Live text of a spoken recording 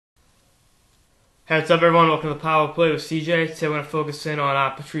Hey, what's up, everyone? Welcome to the Power Play with CJ. Today we're going to focus in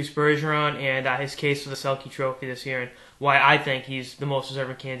on Patrice Bergeron and his case for the Selke Trophy this year and why I think he's the most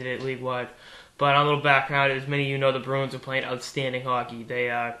deserving candidate league-wide. But on a little background, as many of you know, the Bruins are playing outstanding hockey. They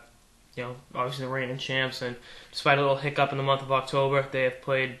are, obviously the reigning champs, and despite a little hiccup in the month of October, they have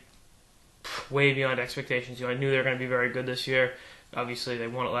played way beyond expectations. I knew they were going to be very good this year. Obviously, they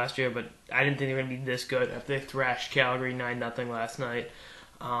won it last year, but I didn't think they were going to be this good after they thrashed Calgary 9-0 last night.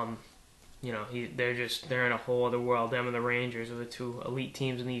 They're in a whole other world. Them and the Rangers are the two elite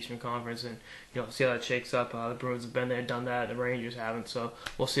teams in the Eastern Conference, and see how that shakes up. The Bruins have been there, done that. The Rangers haven't, so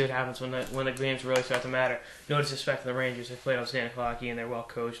we'll see what happens when the games really start to matter. No disrespect to the Rangers; they played outstanding hockey and they're well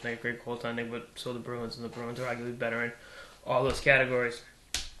coached and they have great goaltending. But so the Bruins, and the Bruins are arguably better in all those categories.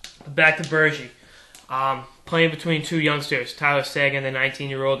 But back to Bergy, playing between two youngsters, Tyler Seguin, the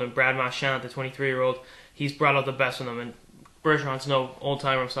 19-year-old, and Brad Marchand, the 23-year-old. He's brought out the best in them, and Bergeron's no old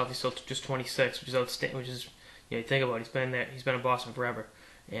timer himself. He's still just 26, which is outstanding. You think about it, he's been there. He's been in Boston forever,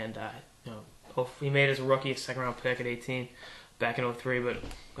 and he made it as a rookie, a second-round pick at 18, back in 03.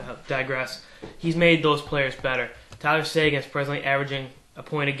 But digress. He's made those players better. Tyler Seguin is presently averaging a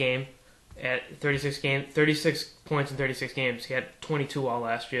point a game at 36 points in 36 games. He had 22 all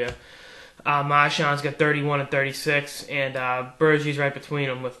last year. Marchand's got 31 and 36, and Bergy's right between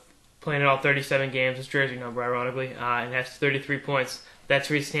them with playing in all 37 games, his jersey number, ironically, and has 33 points.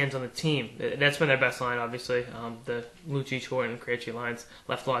 That's where he stands on the team. That's been their best line, obviously. The Lucic, Horton, and Krejci lines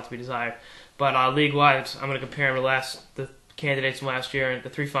left a lot to be desired. But league-wide, I'm going to compare him to the candidates from last year and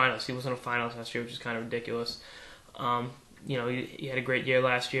the three finals. He wasn't a finalist last year, which is kind of ridiculous. He had a great year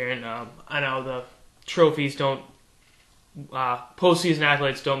last year, and I know the trophies don't postseason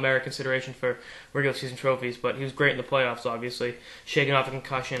accolades don't merit consideration for regular season trophies, but he was great in the playoffs, obviously, shaking off a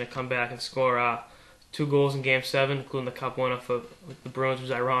concussion to come back and score 2 goals in Game 7, including the Cup winner for the Bruins, which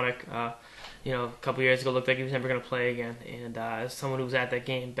was ironic. A couple years ago, it looked like he was never going to play again, and as someone who was at that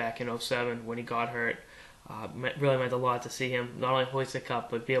game back in 07 when he got hurt, really meant a lot to see him not only hoist the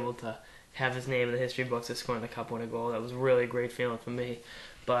Cup, but be able to have his name in the history books as scoring the Cup winner goal. That was really a great feeling for me.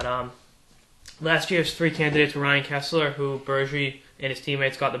 But last year's 3 candidates were Ryan Kesler, who Bergy and his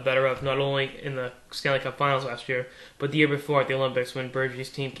teammates got the better of, not only in the Stanley Cup Finals last year, but the year before at the Olympics when Bergy's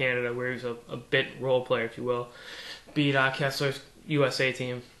Team Canada, where he was a bit role player, if you will, beat Kessler's USA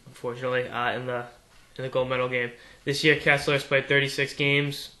team, unfortunately, in the gold medal game. This year, Kessler has played 36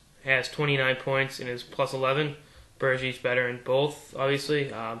 games, has 29 points, and is plus 11. Bergy's better in both, obviously.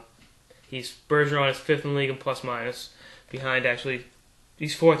 Bergeron is 5th in the league in plus minus,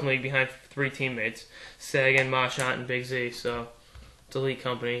 he's 4th in the league behind 3 teammates, Seguin, Marchand, and Big Z. So it's elite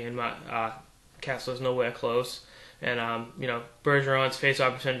company, and Kessler's nowhere close. And Bergeron's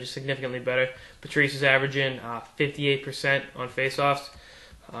face-off percentage is significantly better. Patrice is averaging 58% on face-offs.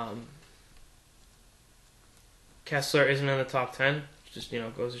 Kesler isn't in the top 10. Just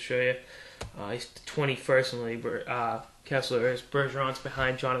goes to show you. He's 21st in the league. Kessler is. Bergeron's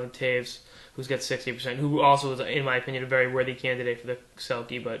behind Jonathan Taves, who's got 60%, who also is, in my opinion, a very worthy candidate for the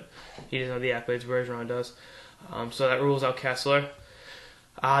Selke, but he doesn't have the accolades Bergeron does. So that rules out Kesler.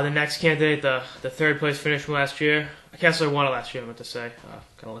 The next candidate, the third place finish from last year, Kessler won it last year, I meant to say.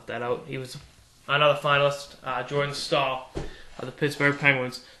 Kind of left that out. He was another finalist, Jordan Staal of the Pittsburgh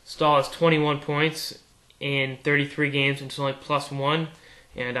Penguins. Staal has 21 points in 33 games, and it's only plus 1,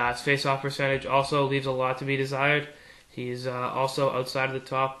 and his face-off percentage also leaves a lot to be desired. He's also outside of the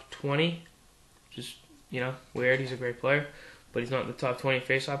top 20, which is, weird. He's a great player, but he's not in the top 20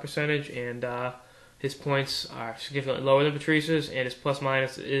 face-off percentage, and his points are significantly lower than Patrice's, and his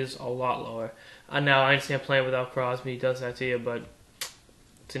plus-minus is a lot lower. Now, I understand playing without Crosby does that to you, but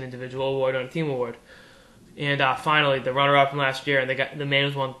it's an individual award, not a team award. And finally, the runner-up from last year, and the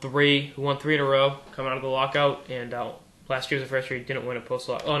man who won 3 in a row coming out of the lockout, and last year was the first year he didn't win a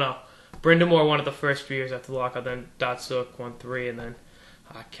post-lockout. Oh, no. Brindamore won it the first 2 years after the lockout, then Datsuk won 3, and then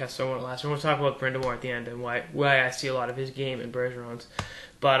Kessler won it last year. We'll talk about Brindamore at the end and why I see a lot of his game in Bergeron's.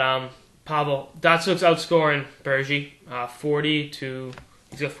 But Pavel Datsuk's outscoring Bergy 40 to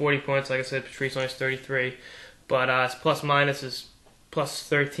he's got 40 points. Like I said, Patrice only has 33, but his plus minus is plus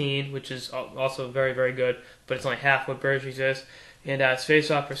 13, which is also very, very good, but it's only half what Bergy's is. And his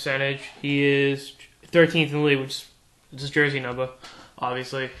face-off percentage, he is 13th in the league, which is his jersey number,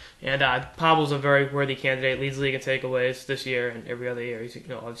 obviously. And Pavel's a very worthy candidate, leads the league in takeaways this year and every other year. He's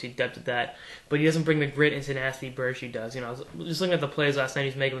obviously adept at that, but he doesn't bring the grit and tenacity Bergy does. I was just looking at the plays last night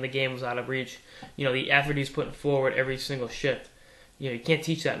he's making when the game was out of reach. The effort he's putting forward every single shift. You can't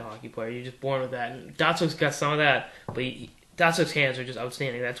teach that in a hockey player. You're just born with that. And Datsuk's got some of that, but Datsuk's hands are just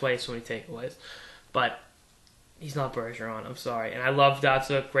outstanding. That's why he has so many takeaways. But He's not Bergeron. I'm sorry. And I love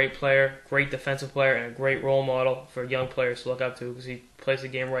Datsuk. Great player, great defensive player, and a great role model for young players to look up to because he plays the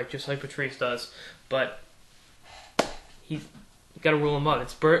game right, just like Patrice does. But you got to rule him out.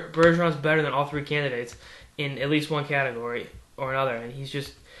 Bergeron's better than all three candidates in at least one category or another, and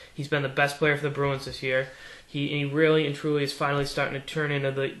he's been the best player for the Bruins this year. He really and truly is finally starting to turn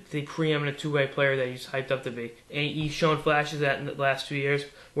into the preeminent two-way player that he's hyped up to be. And he's shown flashes of that in the last 2 years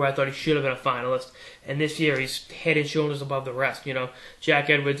where I thought he should have been a finalist. And this year he's head and shoulders above the rest. Jack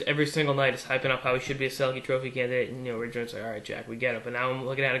Edwards every single night is hyping up how he should be a Selke Trophy candidate. And Richard's like, all right, Jack, we get it. But now I'm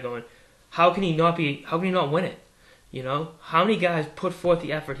looking at it going, how can he not win it? How many guys put forth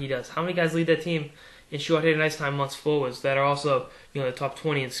the effort he does? How many guys lead that team in short-handed ice time months forwards that are also the top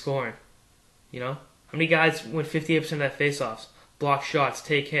 20 in scoring? How many guys win 58% of that faceoffs, block shots,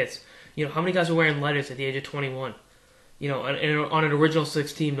 take hits? How many guys are wearing letters at the age of 21? On an original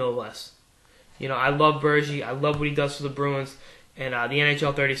 6 team, no less. I love Bergy. I love what he does for the Bruins. And the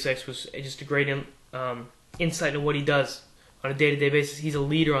NHL 36 was just a great insight into what he does on a day-to-day basis. He's a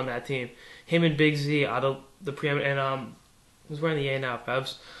leader on that team. Him and Big Z are the preeminent. And who's wearing the A now?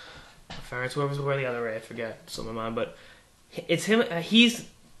 Pebs? Ference, whoever's wearing the other A, I forget. Some of mine. But it's him.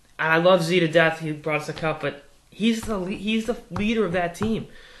 And I love Z to death. He brought us a cup, but he's the leader of that team.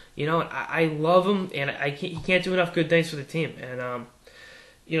 I love him, and he can't do enough good things for the team. And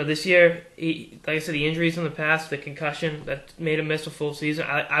this year, like I said, the injuries in the past, the concussion that made him miss a full season.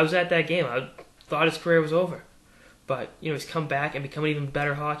 I was at that game. I thought his career was over, but he's come back and become an even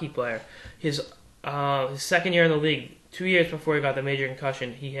better hockey player. His second year in the league, 2 years before he got the major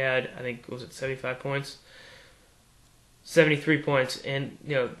concussion, he had 75 points. 73 points, and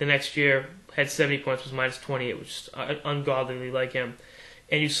the next year had 70 points, was minus 28, which is ungodly like him.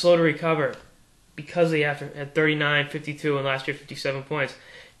 And he's slow to recover because he had 39, 52, and last year 57 points.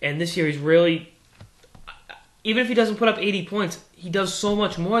 And this year he's really, even if he doesn't put up 80 points, he does so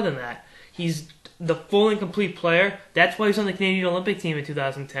much more than that. He's the full and complete player. That's why he's on the Canadian Olympic team in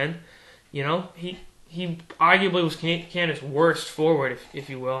 2010. He arguably was Canada's worst forward, if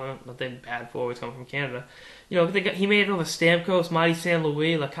you will. Nothing bad forwards come from Canada. He made it over Stamkos, Marty St.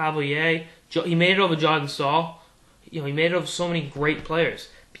 Louis, LeCavalier. He made it over Jordan Saul. He made it over so many great players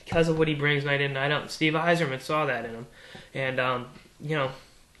because of what he brings night in, night out. And Steve Yzerman saw that in him. And,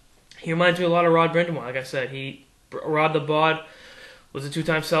 he reminds me a lot of Rod Brind'Amour. Like I said, Rod the Bod was a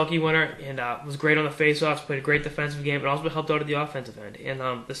 2-time Selke winner and was great on the faceoffs, played a great defensive game, but also helped out at the offensive end. And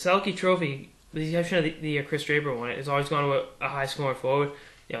the Selke Trophy, with the exception of the Chris Draper won it, has always gone to a high-scoring forward.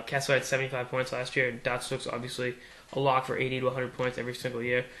 Kessler had 75 points last year. Datsuk's obviously a lock for 80 to 100 points every single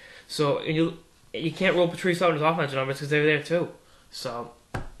year. So you can't rule Patrice out in his offensive numbers because they were there too. So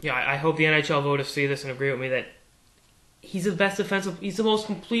I hope the NHL voters see this and agree with me that he's the best defensive. He's the most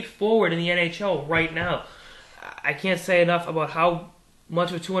complete forward in the NHL right now. I can't say enough about how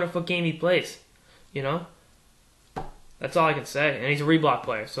much of a 200-foot game he plays. That's all I can say. And he's a reblock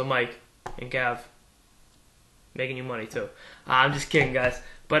player. So Mike and Gav, making you money too. I'm just kidding, guys.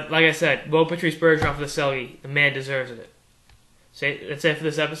 But like I said, vote Patrice Bergeron for the Selke. The man deserves it. That's it for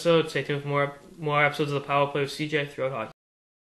this episode. Stay tuned for more episodes of the Power Play with CJ throughout hockey.